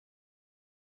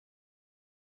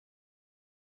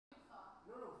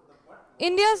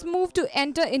India's move to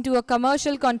enter into a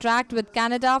commercial contract with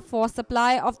Canada for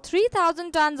supply of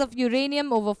 3,000 tons of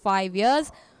uranium over 5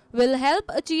 years will help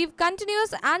achieve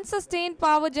continuous and sustained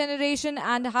power generation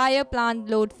and higher plant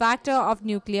load factor of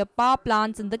nuclear power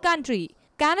plants in the country.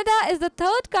 Canada is the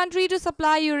third country to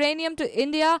supply uranium to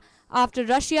India after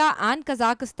Russia and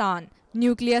Kazakhstan.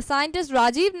 Nuclear scientist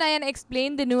Rajiv Nayan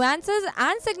explained the nuances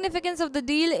and significance of the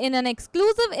deal in an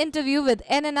exclusive interview with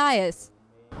Nnis.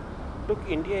 Look,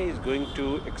 India is going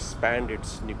to expand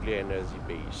its nuclear energy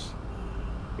base.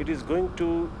 It is going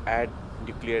to add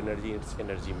nuclear energy in its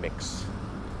energy mix.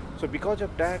 So because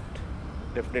of that,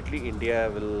 definitely India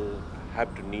will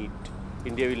need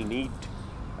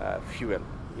fuel.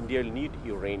 India will need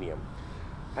uranium.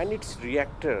 And its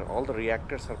reactor, all the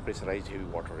reactors are pressurized heavy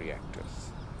water reactors.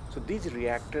 So these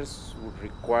reactors would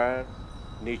require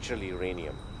natural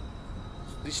uranium.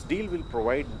 So this deal will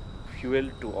provide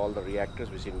fuel to all the reactors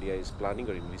which India is planning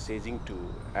or envisaging to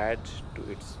add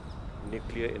to its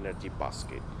nuclear energy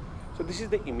basket. So this is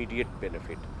the immediate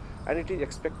benefit, and it is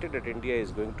expected that India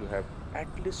is going to have at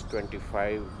least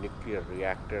 25 nuclear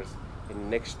reactors in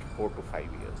next 4 to 5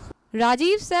 years.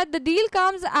 Rajiv said the deal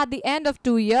comes at the end of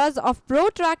 2 years of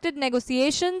protracted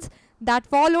negotiations that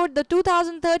followed the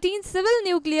 2013 civil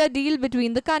nuclear deal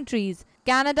between the countries.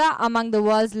 Canada, among the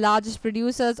world's largest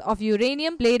producers of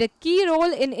uranium, played a key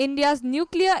role in India's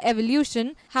nuclear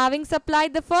evolution, having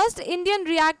supplied the first Indian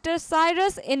reactor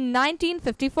Cyrus in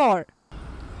 1954.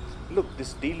 Look,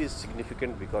 this deal is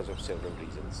significant because of several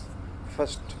reasons.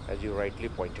 First, as you rightly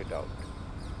pointed out,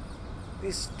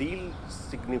 this deal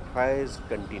signifies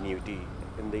continuity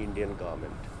in the Indian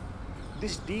government.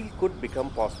 This deal could become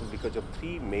possible because of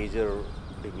three major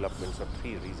developments or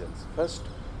three reasons. First,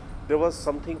 there was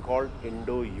something called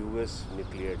Indo-US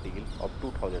nuclear deal of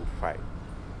 2005,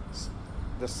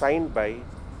 signed by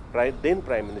then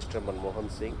Prime Minister Manmohan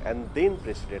Singh and then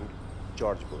President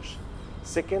George Bush.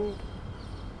 Second,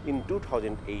 in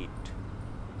 2008,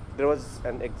 there was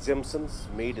an exemptions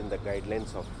made in the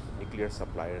guidelines of nuclear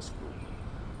suppliers group.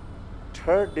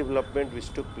 Third development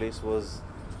which took place was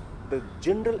the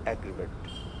general agreement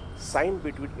signed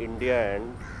between India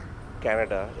and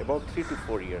Canada about 3 to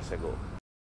 4 years ago.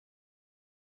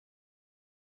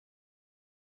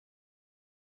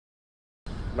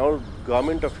 Now,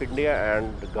 Government of India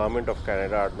and the Government of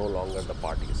Canada are no longer the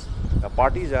parties. The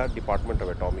parties are Department of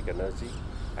Atomic Energy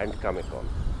and Comecon.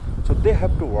 So they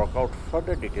have to work out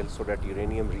further details so that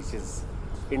uranium reaches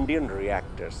Indian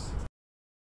reactors.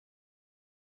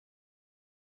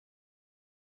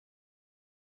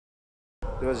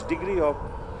 There was degree of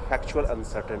factual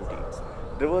uncertainty.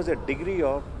 There was a degree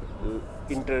of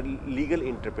legal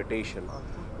interpretation.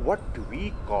 What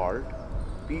we called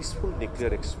peaceful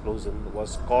nuclear explosion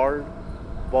was called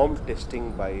bomb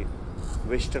testing by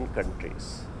Western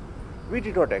countries. We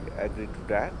did not agree to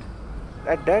that.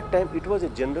 At that time, it was a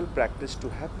general practice to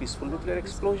have peaceful nuclear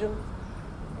explosion.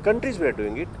 Countries were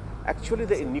doing it. Actually,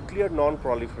 the Nuclear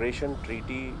Non-Proliferation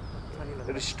Treaty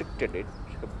restricted it,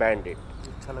 banned it.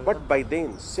 But by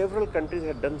then, several countries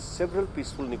had done several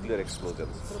peaceful nuclear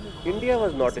explosions. India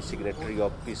was not a signatory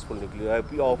of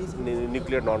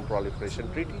Nuclear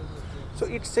Non-Proliferation Treaty. So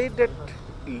it said that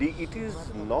it is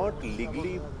not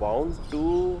legally bound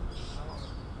to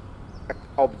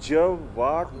observe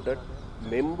what the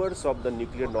members of the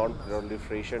Nuclear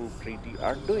Non-Proliferation Treaty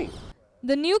are doing.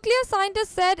 The nuclear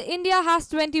scientist said India has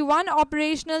 21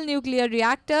 operational nuclear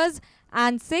reactors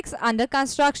and 6 under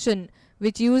construction,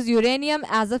 which use uranium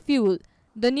as a fuel.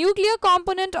 The nuclear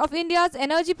component of India's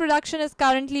energy production is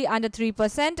currently under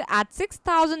 3% at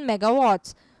 6,000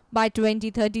 megawatts. By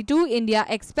 2032, India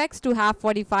expects to have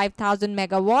 45,000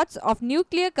 megawatts of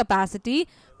nuclear capacity,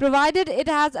 provided it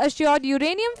has assured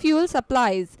uranium fuel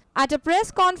supplies. At a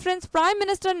press conference, Prime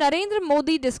Minister Narendra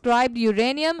Modi described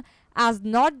uranium as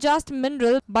not just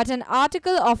mineral but an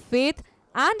article of faith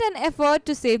and an effort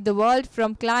to save the world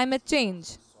from climate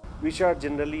change, which are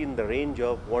generally in the range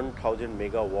of 1,000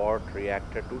 megawatt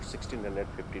reactor to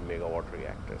 1,615 megawatt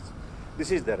reactors.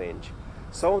 This is the range.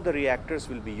 Some of the reactors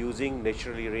will be using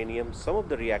natural uranium, some of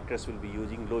the reactors will be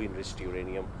using low enriched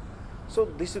uranium. So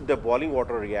this is the boiling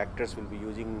water reactors will be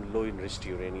using low enriched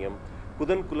uranium.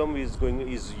 Kudankulam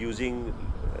is using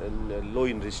low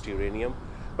enriched uranium,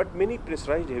 but many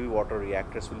pressurized heavy water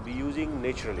reactors will be using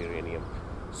natural uranium.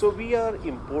 So we are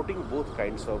importing both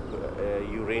kinds of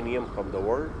uranium from the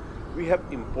world. We have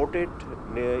imported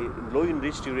low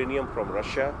enriched uranium from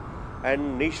Russia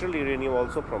and natural uranium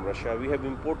also from Russia. We have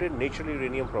imported natural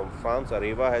uranium from France.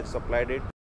 Areva has supplied it.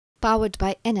 Powered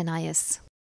by Nnis.